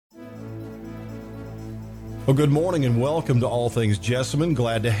Well, good morning and welcome to All Things Jessamine.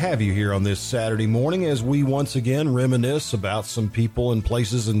 Glad to have you here on this Saturday morning as we once again reminisce about some people and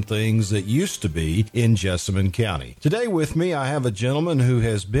places and things that used to be in Jessamine County. Today with me, I have a gentleman who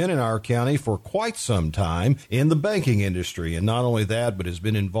has been in our county for quite some time in the banking industry. And not only that, but has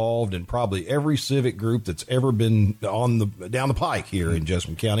been involved in probably every civic group that's ever been down the pike here in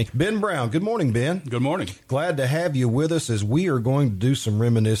Jessamine County. Ben Brown. Good morning, Ben. Good morning. Glad to have you with us as we are going to do some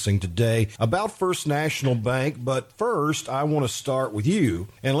reminiscing today about First National Bank. But first, I want to start with you,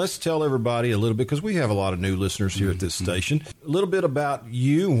 and let's tell everybody a little bit, because we have a lot of new listeners here at this station, a little bit about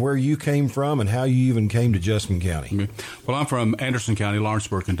you, where you came from, and how you even came to Jessamine County. Well, I'm from Anderson County,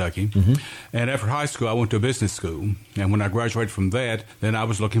 Lawrenceburg, Kentucky, and after high school, I went to a business school, and when I graduated from that, then I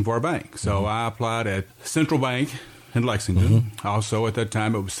was looking for a bank. So I applied at Central Bank in Lexington. Also, at that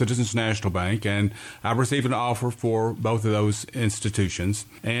time, it was Citizens National Bank, and I received an offer for both of those institutions.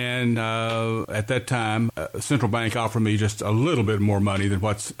 And at that time, Central Bank offered me just a little bit more money than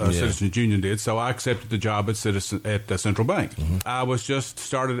what Citizens Union did, so I accepted the job at Central Bank. I was just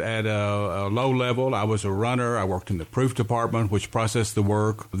started at a low level. I was a runner. I worked in the proof department, which processed the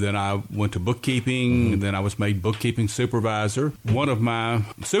work. Then I went to bookkeeping. Then I was made bookkeeping supervisor. One of my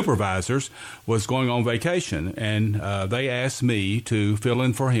supervisors was going on vacation, and they asked me to fill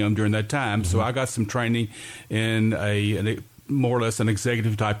in for him during that time. So I got some training in a more or less an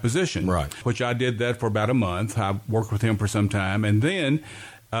executive type position, right? Which I did that for about a month. I worked with him for some time, and then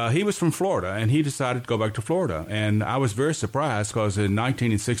he was from Florida, and he decided to go back to Florida. And I was very surprised because in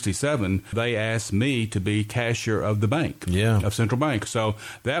 1967, they asked me to be cashier of the bank, of Central Bank. So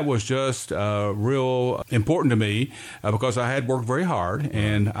that was just real important to me because I had worked very hard,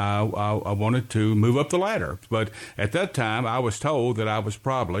 and I wanted to move up the ladder. But at that time, I was told that I was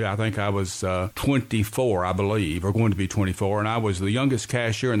I think I was 24, I believe, or going to be 24, and I was the youngest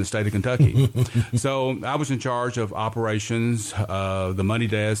cashier in the state of Kentucky. So I was in charge of operations, the money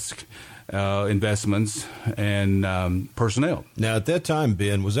desk, investments, and personnel. Now, at that time,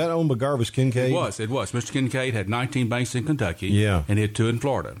 Ben, was that owned by Garvis Kincaid? It was. Mr. Kincaid had 19 banks in Kentucky, and he had 2 in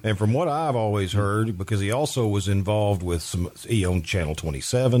Florida. And from what I've always heard, because he also was involved with he owned Channel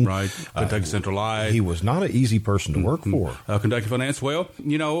 27. Right, Kentucky Central Live. He was not an easy person to work for. Kentucky Finance. Well,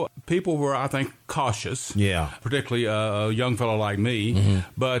 people were, I think, cautious, particularly a young fellow like me,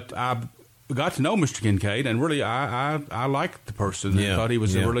 but I got to know Mr. Kincaid, and really, I liked the person. I thought he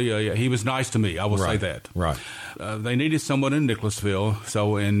was he was nice to me. I will say that. Right. They needed someone in Nicholasville,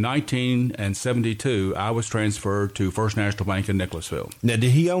 so in 1972, I was transferred to First National Bank in Nicholasville. Now,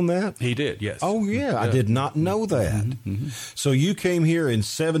 did he own that? He did, yes. Oh, yeah. I did not know that. So you came here in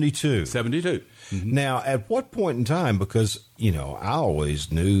 72. 72. Now, at what point in time, because, I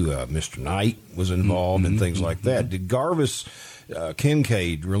always knew Mr. Knight was involved and things like that. Did Garvis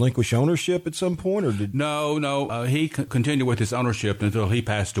Kincaid relinquish ownership at some point, or did No. He continued with his ownership until he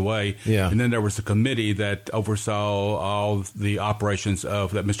passed away. And then there was a committee that oversaw all the operations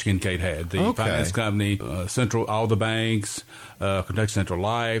of that Mr. Kincaid had. The finance company, all the banks, Kentucky Central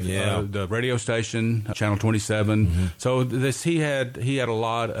Live, the radio station, Channel 27. So he had a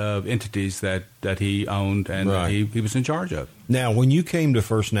lot of entities that he owned and he was in charge of. Now, when you came to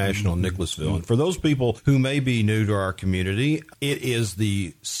First National in Nicholasville, and for those people who may be new to our community, it is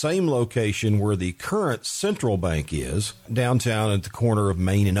the same location where the current Central Bank is, downtown at the corner of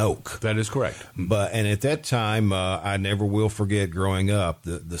Main and Oak. That is correct. And at that time, I never will forget growing up,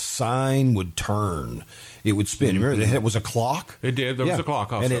 the sign would turn. It would spin. Remember, it was a clock? It did. There was a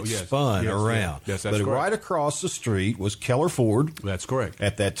clock also. And it spun around. Yes, that's correct. But right across the street was Keller Ford. That's correct.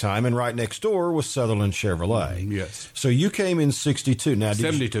 At that time. And right next door was Sutherland Chevrolet. Yes. So you came in 62. Now,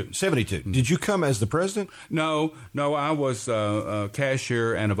 72. 72. Did you come as the president? No. I was a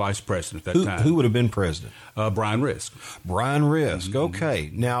cashier and a vice president at that time. Who would have been president? Brian Risk. Brian Risk.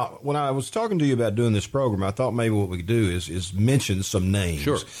 Okay. Now, when I was talking to you about doing this program, I thought maybe what we could do is mention some names.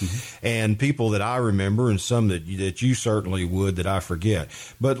 Sure. And people that I remember and some that you certainly would that I forget.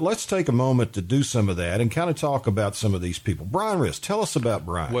 But let's take a moment to do some of that and kind of talk about some of these people. Brian Risk, tell us about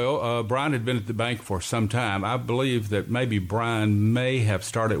Brian. Well, Brian had been at the bank for some time. I believe that maybe Brian may have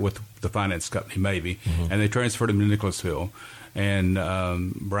started with the finance company, maybe, and they transferred him to Nicholasville. And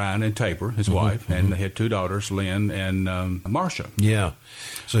Brian and Tabor, his wife, and they had 2 daughters, Lynn and Marcia. Yeah.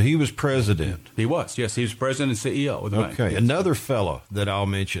 So he was president. He was, yes. He was president and CEO of the bank. Okay. Another fella that I'll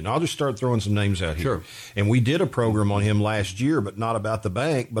mention. I'll just start throwing some names out here. Sure. And we did a program on him last year, but not about the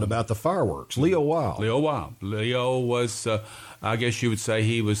bank, but about the fireworks. Leo Wild. Leo was, I guess you would say,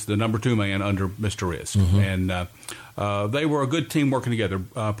 he was the number 2 man under Mr. Risk. And they were a good team working together.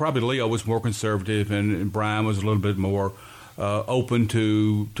 Probably Leo was more conservative, and Brian was a little bit more open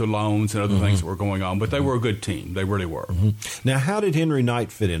to loans and other things that were going on. But they were a good team. They really were. Now, how did Henry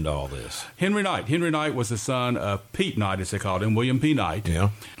Knight fit into all this? Henry Knight was the son of Pete Knight, as they called him, William P. Knight. Yeah.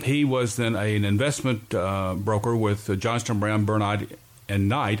 He was then an investment broker with Johnston Brown, Burnett, and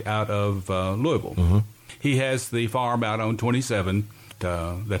Knight out of Louisville. He has the farm out on 27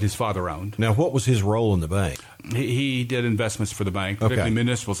 that his father owned. Now, what was his role in the bank? He did investments for the bank, particularly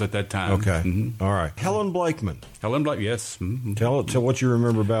municipals at that time. Okay. All right. Helen Blakeman. Helen Blake, yes. Tell what you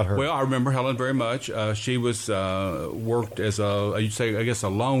remember about her. Well, I remember Helen very much. She was worked as a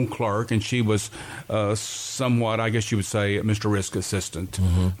loan clerk, and she was somewhat, I guess you would say, Mr. Risk assistant.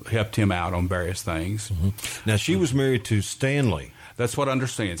 Helped him out on various things. Now, she was married to Stanley. That's what I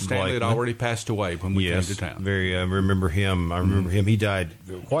understand. Stanley had already passed away when we came to town. I remember him. He died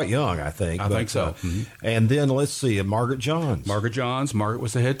quite young, I think. I think so. And then, let's see, Margaret Johns. Margaret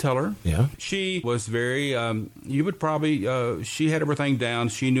was the head teller. Yeah. She was very, you would probably, she had everything down.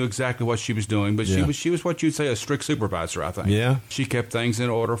 She knew exactly what she was doing, but she was what you'd say a strict supervisor, I think. Yeah. She kept things in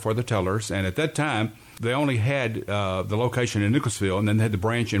order for the tellers, and at that time, they only had the location in Nicholasville, and then they had the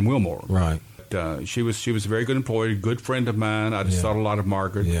branch in Wilmore. Right. She was a very good employee, good friend of mine. I just thought a lot of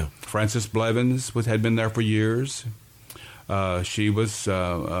Margaret. Yeah. Frances Blevins had been there for years. She was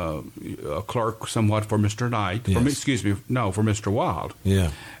a clerk somewhat for Mr. Knight. Yes. For Mr. Wild.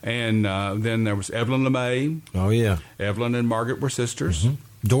 Yeah. And then there was Evelyn LeMay. Oh, yeah. Evelyn and Margaret were sisters.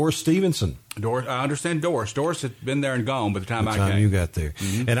 Doris Stevenson. I understand Doris. Doris had been there and gone by the time I came. You got there.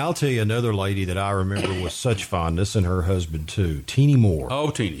 And I'll tell you another lady that I remember with such fondness, and her husband, too, Teenie Moore. Oh,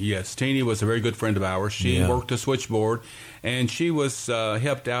 Teenie, yes. Teenie was a very good friend of ours. She worked the switchboard, and she was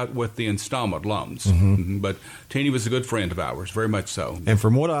helped out with the installment loans. But Teenie was a good friend of ours, very much so. And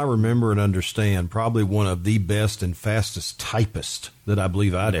from what I remember and understand, probably one of the best and fastest typists that I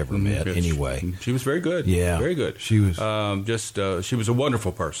believe I'd ever met, anyway. She was very good. Yeah. Very good. She was she was a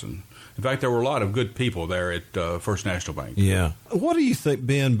wonderful person. In fact, there were a lot of good people there at First National Bank. Yeah. What do you think,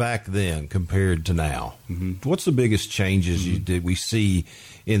 Ben, back then compared to now? What's the biggest changes did we see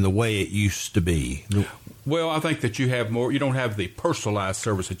in the way it used to be? Well, I think that you have more. You don't have the personalized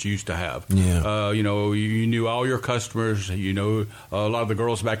service that you used to have. Yeah. You knew all your customers. A lot of the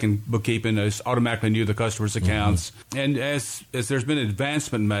girls back in bookkeeping automatically knew the customers' accounts. And as there's been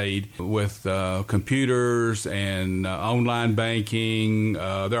advancement made with computers and online banking,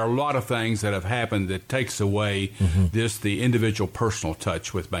 there are a lot of things that have happened that takes away just the individual personal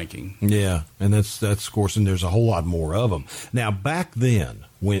touch with banking. Yeah, and that's of course, and there's a whole lot more of them. Now, back then,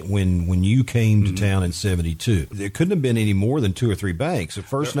 when you came to town in 72, there couldn't have been any more than 2 or 3 banks. At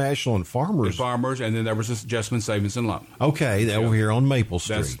First National and Farmers. And then there was this Jessamine Savings and Loan. Okay, over here on Maple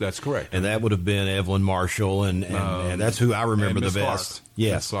Street. That's correct. And that would have been Evelyn Marshall, and that's who I remember the best. Clark.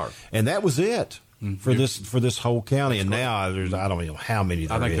 Yes, Clark. And that was it. For this whole county, and now there's I don't know how many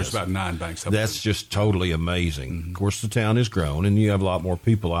there is. I think there's about 9 banks. That's just totally amazing. Of course, the town has grown, and you have a lot more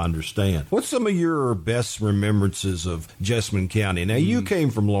people, I understand. What's some of your best remembrances of Jessamine County? Now, you came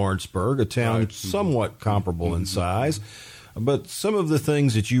from Lawrenceburg, a town somewhat comparable in size, but some of the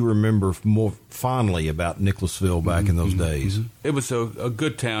things that you remember more fondly about Nicholasville back in those days. It was a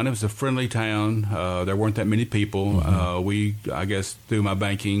good town. It was a friendly town. There weren't that many people. I guess through my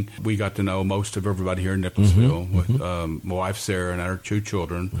banking, we got to know most of everybody here in Nicholasville with my wife Sarah and our 2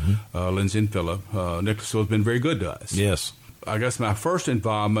 children, Lindsay and Philip. Nicholasville has been very good to us. Yes. I guess my first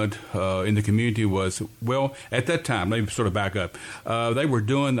involvement in the community was, at that time, let me sort of back up. They were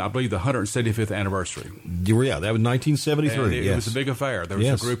doing, I believe, the 175th anniversry. Yeah, that was 1973. And it was a big affair. There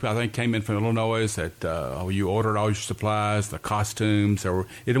was a group, I think, came in from Illinois that you ordered all your supplies, the costumes.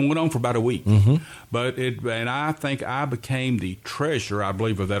 It went on for about a week. And I think I became the treasurer, I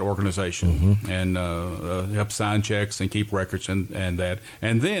believe, of that organization and helped sign checks and keep records and that.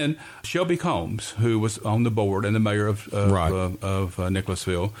 And then Shelby Combs, who was on the board and the mayor of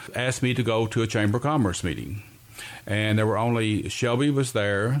Nicholasville, asked me to go to a Chamber of Commerce meeting. And there were only, Shelby was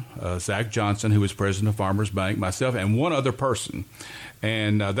there, Zach Johnson, who was president of Farmers Bank, myself, and one other person.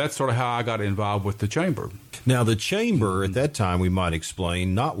 And that's sort of how I got involved with the Chamber. Now, the Chamber, at that time, we might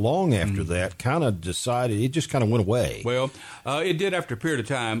explain, not long after that, kind of decided, it just kind of went away. Well, it did after a period of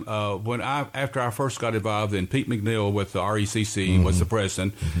time. After I first got involved, then Pete McNeil with the RECC was the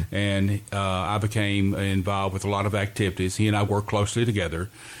president, and I became involved with a lot of activities. He and I worked closely together.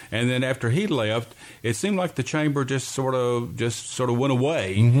 And then after he left, it seemed like the Chamber just sort of went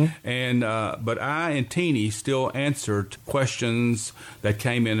away. But I and Teenie still answered questions that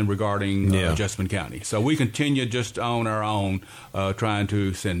came in regarding Jessamine County. So we continued just on our own, trying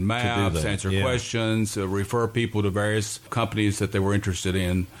to send maps, answer questions, refer people to various companies that they were interested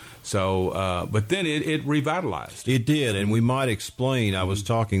in. So, but then it revitalized. It did, and we might explain. I was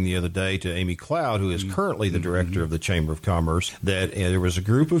talking the other day to Amy Cloud, who is currently the director of the Chamber of Commerce, that there was a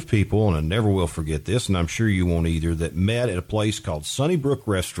group of people, and I never will forget this, and I'm sure you won't either, that met at a place called Sunnybrook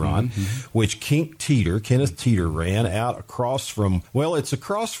Restaurant, which Kenneth Teeter ran out across from, well, it's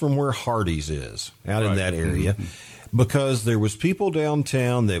across from where Hardee's is, out in that area. Because there was people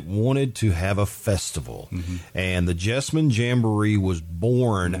downtown that wanted to have a festival, and the Jessamine Jamboree was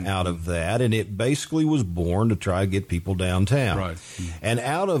born out of that, and it basically was born to try to get people downtown. Right. And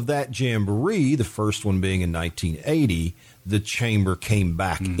out of that Jamboree, the first one being in 1980, the Chamber came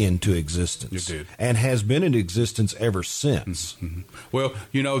back into existence. It did. And has been in existence ever since. Well,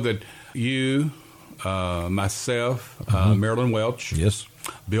 you know that you, myself, Marilyn Welch, Yes.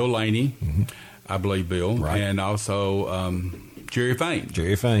 Bill Laney, I believe Bill, Right. and also Jerry Fain.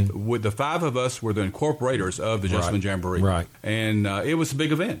 Jerry Fain. With the five of us were the incorporators of the Jessamine Jamboree. Right. And it was a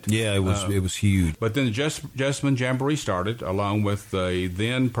big event. Yeah, it was huge. But then the Jessamine Jamboree started, along with the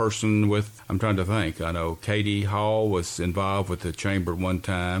then person with, I'm trying to think, I know Katie Hall was involved with the chamber at one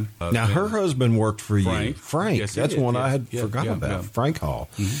time. Now, her husband worked for you. Frank. Yes, he That's did. one I had forgotten about. Frank Hall.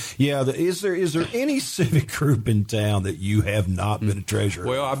 Yeah. Is there any civic group in town that you have not been a treasurer?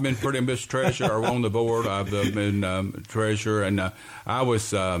 Well, I've been pretty much treasurer or on the board. I've been treasurer, and I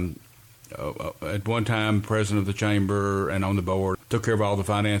was at one time president of the chamber and on the board. Took care of all the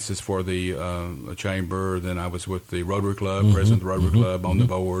finances for the chamber. Then I was with the Rotary Club, president of the Rotary Club, on the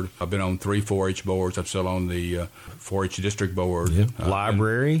board. I've been on 3 4-H boards. I'm still on the 4-H district board. Yeah.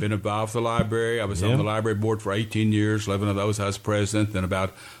 Library. Been involved with the library. I was on the library board for 18 years. 11 of those I was president. Then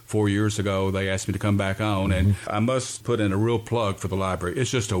about 4 years ago, they asked me to come back on. And I must put in a real plug for the library.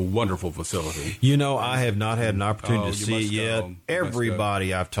 It's just a wonderful facility. You know, I have not had an opportunity to you see it must yet. go.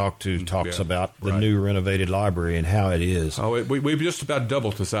 Everybody I've talked to talks about the right. new renovated library and how it is. Oh, we've just about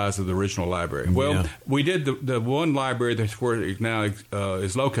doubled the size of the original library. Well, we did the one library that's where it now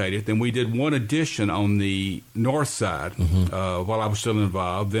is located. Then we did one addition on the north side while I was still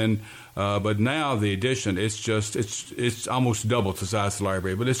involved. Then, but now the addition, it's almost double the size of the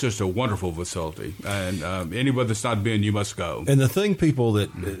library. But it's just a wonderful facility, and anybody that's not been, you must go. And the thing people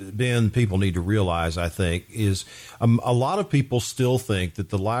need to realize, I think, is a lot of people still think that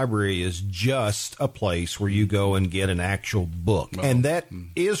the library is just a place where you go and get an actual book. And that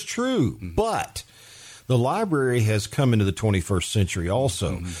is true. But the library has come into the 21st century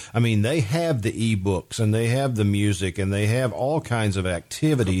also. I mean, they have the e-books and they have the music and they have all kinds of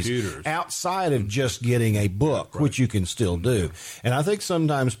activities outside of just getting a book, which you can still do. And I think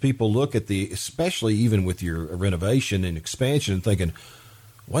sometimes people look at especially even with your renovation and expansion, thinking,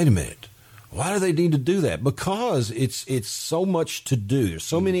 wait a minute. Why do they need to do that? Because it's so much to do. There's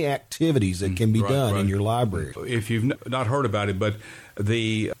so many activities that can be done in your library. If you've not heard about it, but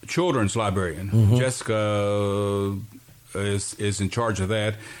the children's librarian, Jessica, is in charge of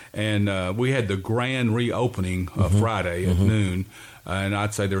that. And we had the grand reopening Friday at noon. And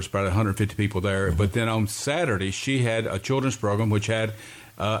I'd say there was about 150 people there. But then on Saturday, she had a children's program which had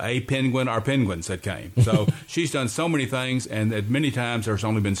a penguin, our penguins that came. So she's done so many things, and at many times there's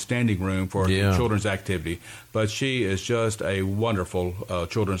only been standing room for children's activity. But she is just a wonderful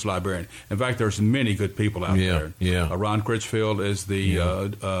children's librarian. In fact, there's many good people out there. Ron Critchfield is the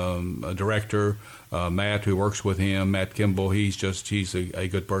director. Matt, who works with him, Matt Kimball, he's a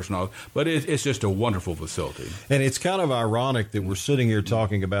good person. But it's just a wonderful facility. And it's kind of ironic that we're sitting here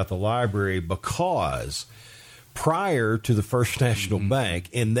talking about the library because prior to the First National Bank,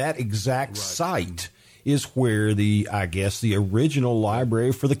 in that exact site is where the original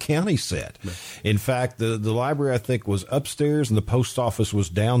library for the county sat. In fact, the library, I think, was upstairs and the post office was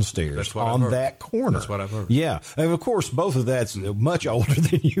downstairs on that corner. That's what I've heard. Yeah. And, of course, both of that's much older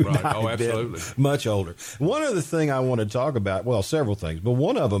than you and I. Oh, absolutely. Much older. One other thing I want to talk about, well, several things, but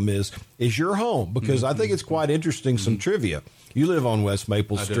one of them is your home, because I think it's quite interesting, some trivia. You live on West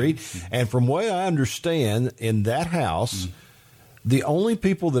Maple Street, and from what I understand, in that house, the only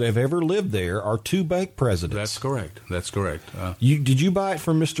people that have ever lived there are 2 bank presidents. That's correct. Did you buy it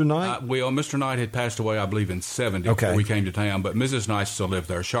from Mr. Knight? Well, Mr. Knight had passed away, I believe, in 70 before we came to town, but Mrs. Knight still lived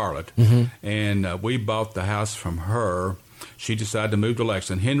there, Charlotte, and we bought the house from her. She decided to move to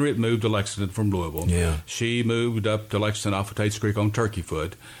Lexington. Henriette moved to Lexington from Louisville. Yeah. She moved up to Lexington off of Tate's Creek on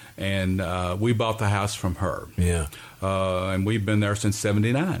Turkeyfoot, and we bought the house from her. Yeah. And we've been there since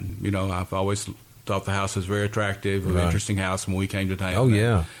 79. You know, I've always thought the house was very attractive, an interesting house when we came to town. Oh,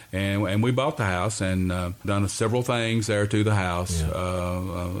 yeah. And we bought the house and done several things there to the house.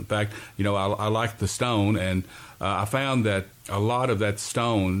 In fact, you know, I liked the stone, and I found that a lot of that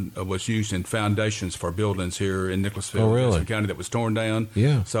stone was used in foundations for buildings here in Nicholasville, Jessamine County, that was torn down.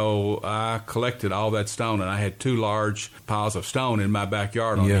 Yeah. So I collected all that stone, and I had 2 large piles of stone in my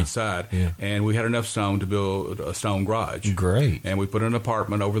backyard on each side. Yeah. And we had enough stone to build a stone garage. Great. And we put an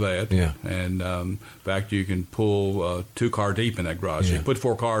apartment over that. Yeah. And in fact, you can pull 2 car deep in that garage. Yeah. You can put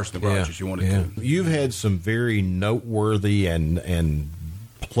 4 cars in the garage if you wanted to. You've had some very noteworthy and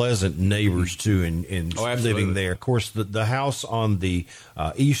pleasant neighbors too in living there. Of course, the house on the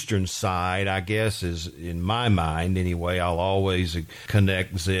eastern side, I guess, is, in my mind anyway, I'll always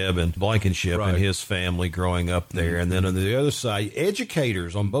connect Zeb and Blankenship and his family growing up there. And then on the other side,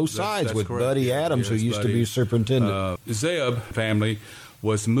 educators on both sides, that's with correct. Buddy Adams, who used to be superintendent. Zeb family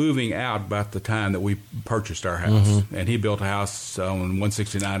was moving out about the time that we purchased our house. And he built a house on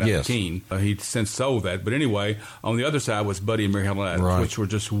 169 out of Keene. He'd since sold that. But anyway, on the other side was Buddy and Mary Helen Adams, which were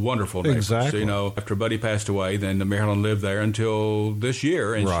just wonderful neighbors. Exactly. So, you know, after Buddy passed away, then Mary Helen lived there until this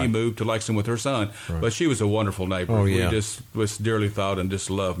year, and she moved to Lexington with her son. But she was a wonderful neighbor. We just was dearly thought and just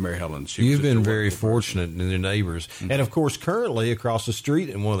loved Mary Helen. You've been very fortunate in your neighbors. And, of course, currently across the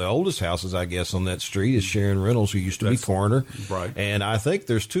street, and one of the oldest houses, I guess, on that street is Sharon Reynolds, who used to be coroner. And I think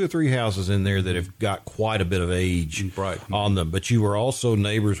there's 2 or 3 houses in there that have got quite a bit of age on them. But you were also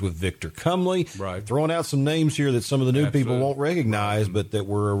neighbors with Victor Cumley. Throwing out some names here that some of the new people won't recognize, but that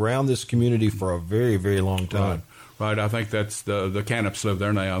were around this community for a very, very long time. I think that's the Canops live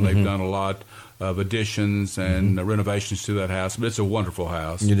there now. They've done a lot of additions and renovations to that house. But it's a wonderful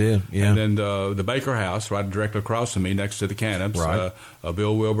house. You did, yeah. And then the Baker house, right directly across from me, next to the Canops.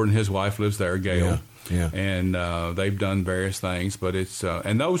 Bill Wilbur and his wife lives there, Gail. And they've done various things, but it's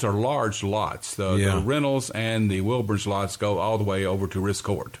and those are large lots. The Reynolds and the Wilbur's lots go all the way over to Risk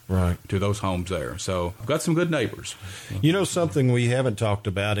Court, to those homes there. So I've got some good neighbors. You know, something we haven't talked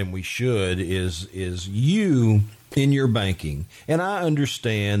about, and we should, is you in your banking. And I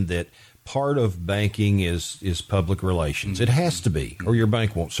understand that part of banking is public relations. It has to be, or your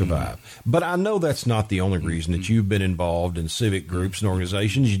bank won't survive. But I know that's not the only reason that you've been involved in civic groups and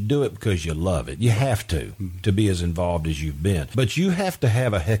organizations. You do it because you love it. You have to be as involved as you've been. But you have to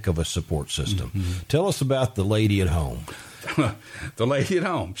have a heck of a support system. Tell us about the lady at home. The lady at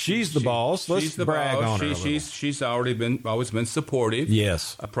home. She's the boss. Let's brag on her. She's always been supportive.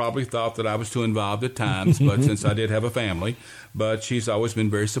 Yes. I probably thought that I was too involved at times, but since I did have a family, but she's always been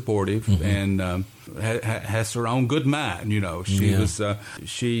very supportive and has her own good mind. You know, she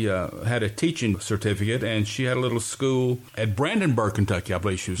had a teaching certificate, and she had a little school at Brandenburg, Kentucky, I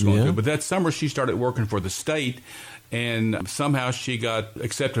believe she was going to. But that summer she started working for the state. And somehow she got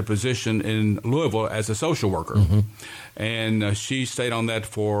accepted a position in Louisville as a social worker. And she stayed on that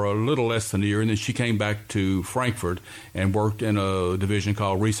for a little less than a year. And then she came back to Frankfort and worked in a division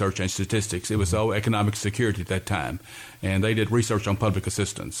called Research and Statistics. It was economic security at that time. And they did research on public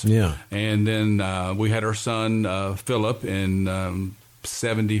assistance. And then we had our son, Philip, in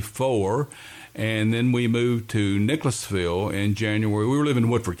 74. And then we moved to Nicholasville in January. We were living in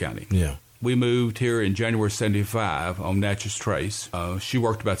Woodford County. We moved here in January 75 on Natchez Trace. She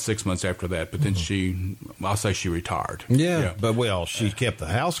worked about 6 months after that, but then I'll say she retired. But she kept the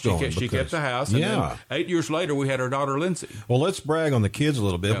house going. She kept the house. And then 8 years later, we had our daughter, Lindsay. Well, let's brag on the kids a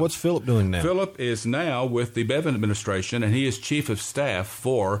little bit. What's Philip doing now? Philip is now with the Bevan administration, and he is chief of staff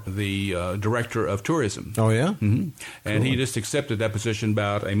for the director of tourism. Oh, yeah? And he just accepted that position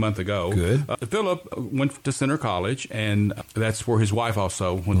about a month ago. Good. Philip went to Center College, and that's where his wife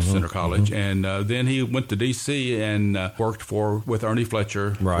also went to Center College. And then he went to D.C. and worked with Ernie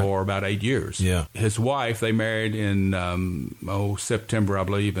Fletcher for about 8 years. His wife, they married in September, I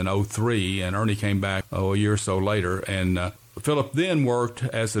believe, in 03, and Ernie came back a year or so later. And Philip then worked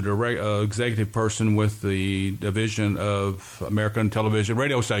as the executive person with the Division of American Television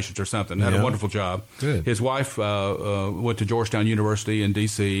Radio Stations or something. Had a wonderful job. Good. His wife went to Georgetown University in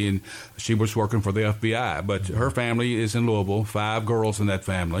D.C., and she was working for the FBI. But her family is in Louisville, 5 girls in that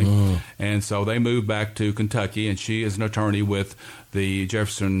family. And so they moved back to Kentucky, and she is an attorney with the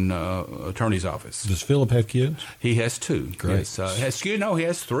Jefferson Attorney's Office. Does Philip have kids? He has 2. Great. Yes, he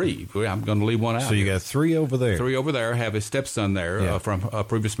has 3. I'm going to leave one out. So you got 3 over there. 3 over there. Have his stepson there from a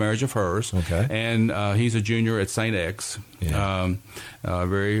previous marriage of hers. Okay. And he's a junior at St. X.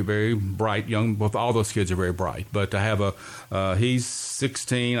 Very, very bright, young. Both all those kids are very bright. But I have he's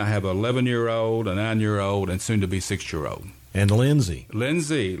 16. I have an 11-year-old, a 9-year-old, and soon to be 6-year-old. And Lindsay.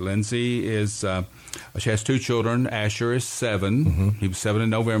 Lindsay is, she has 2 children. Asher is 7. He was 7 in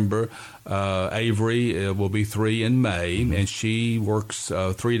November. Avery will be 3 in May, and she works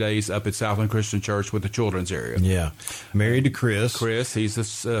 3 days up at Southland Christian Church with the children's area. Yeah. Married to Chris. He's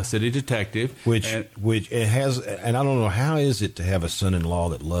a city detective. Which it has, and I don't know, how is it to have a son-in-law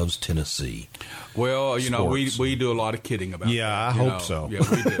that loves Tennessee? Well, Sports. we do a lot of kidding about that. Yeah, I hope so. Yeah,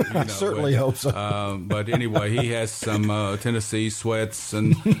 we do. I certainly hope so. But anyway, he has some Tennessee sweats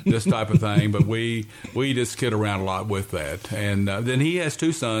and this type of thing, but we just kid around a lot with that. And then he has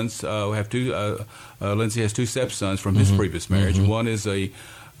 2 sons. Lindsay has 2 stepsons from his previous marriage. One is a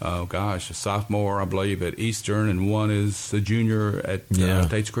sophomore, I believe, at Eastern, and one is a junior at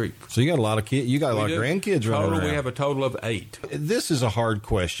Tate's Creek. So you got a lot of kids. You got a lot of grandkids running around. We have a total of 8. This is a hard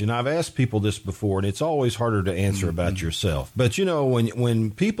question. I've asked people this before, and it's always harder to answer about yourself. But,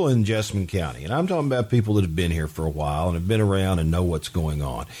 when people in Jessamine County, and I'm talking about people that have been here for a while and have been around and know what's going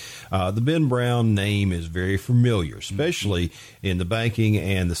on, the Ben Brown name is very familiar, especially in the banking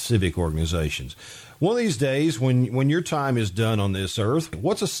and the civic organizations. One of these days, when your time is done on this earth,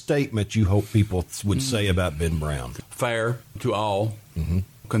 what's a statement you hope people would say about Ben Brown? Fair to all,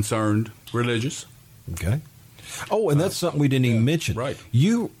 concerned, religious. Okay. Oh, and that's something we didn't even mention. Right.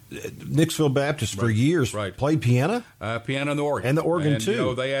 You, Nicholasville Baptist, for years, played piano? Piano and the organ. And the organ,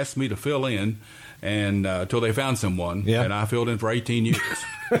 too. They asked me to fill in and until they found someone, and I filled in for 18 years.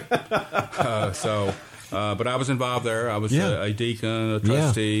 But I was involved there. I was a deacon, a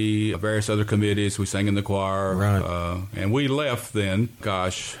trustee, various other committees. We sang in the choir. Right. And we left then,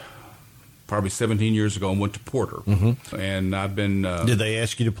 probably 17 years ago, and went to Porter. And I've been... Did they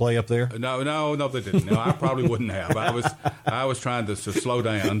ask you to play up there? No, they didn't. No, I probably wouldn't have. I was trying to slow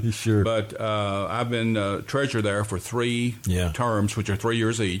down. Sure. But I've been treasurer there for 3 terms, which are 3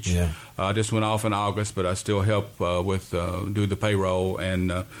 years each. Yeah. I just went off in August, but I still help with do the payroll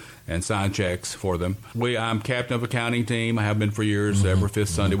and sign checks for them. I'm captain of accounting team. I have been for years. Every 5th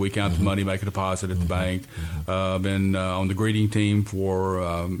Sunday, we count the money, make a deposit at the bank. I've been on the greeting team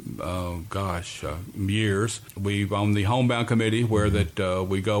for, years. We've on the homebound committee where that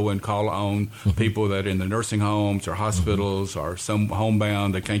we go and call on people that are in the nursing homes or hospitals or some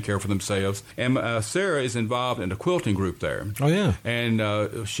homebound that can't care for themselves. And Sarah is involved in a quilting group there. Oh, yeah.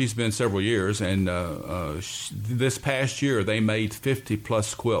 And she's been several years. And this past year, they made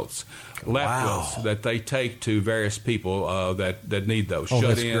 50-plus quilts. Quilts that they take to various people that need those.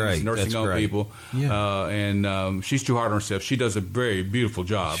 Shut-ins, nursing home people. Yeah. And she's too hard on herself. She does a very beautiful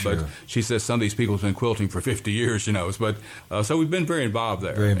job. Sure. But she says some of these people have been quilting for 50 years, But so we've been very involved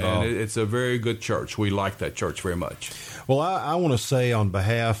there. Very involved. And it's a very good church. We like that church very much. Well, I want to say on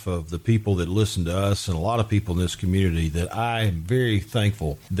behalf of the people that listen to us and a lot of people in this community that I am very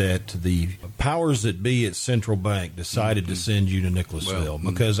thankful that the powers that be at Central Bank decided to send you to Nicholasville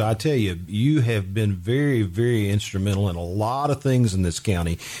because I tell you, you have been very, very instrumental in a lot of things in this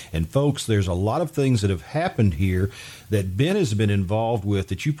county. And, folks, there's a lot of things that have happened here that Ben has been involved with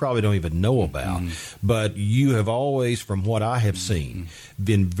that you probably don't even know about. But you have always, from what I have seen,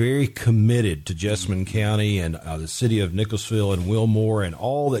 been very committed to Jessamine County and the city of Nicholasville and Wilmore and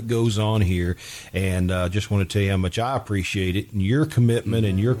all that goes on here. And just want to tell you how much I appreciate it and your commitment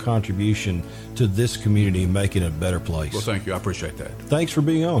and your contribution to this community and making it a better place. Well, thank you. I appreciate that. Thanks for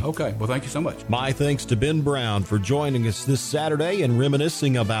being on. Okay. Well, thank you so much. My thanks to Ben Brown for joining us this Saturday and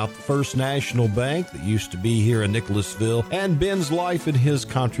reminiscing about the First National Bank that used to be here in Nicholasville and Ben's life and his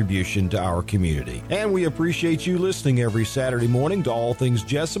contribution to our community. And we appreciate you listening every Saturday morning to All Things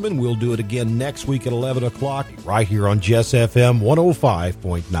Jessamine. We'll do it again next week at 11 o'clock right here on Jess FM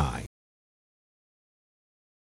 105.9.